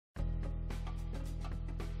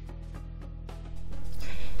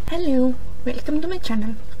Hello, welcome to my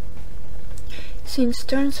channel. Since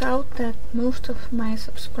turns out that most of my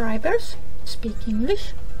subscribers speak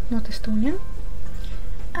English, not Estonian,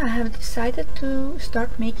 I have decided to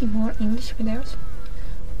start making more English videos.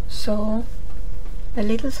 So, a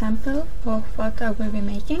little sample of what I will be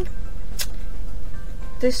making.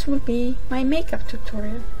 This will be my makeup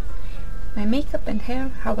tutorial. My makeup and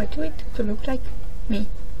hair, how I do it to look like me.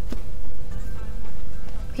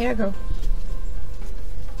 Here I go.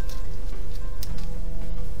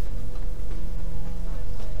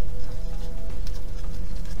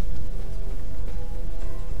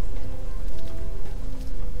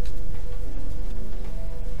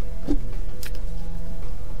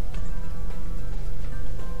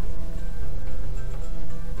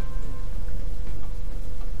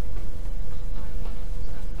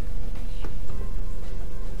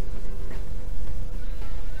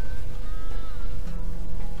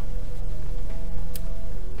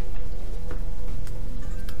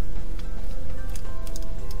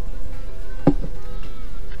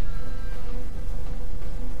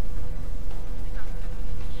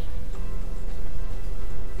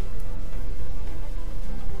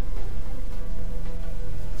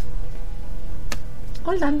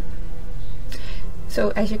 All done. So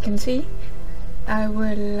as you can see, I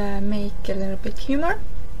will make a little bit humor,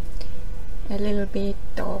 a little bit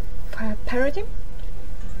of parody,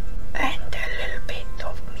 and a little bit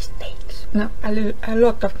of mistakes. No, a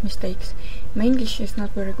lot of mistakes. My English is not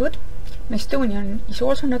very good, my Estonian is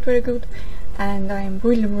also not very good, and I'm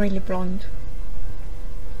really blonde.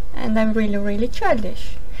 And I'm really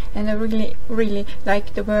childish, and I really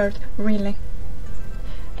like the word really.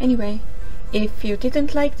 Anyway, if you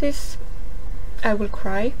didn't like this, I will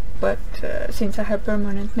cry, but since I have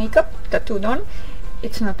permanent makeup tattooed on,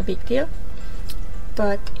 it's not a big deal.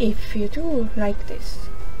 But if you do like this,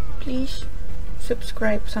 please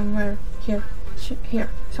subscribe somewhere here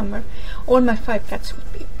somewhere. All my 5 cats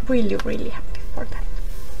would be really happy for that.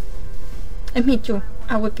 And me too,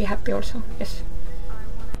 I would be happy also, yes.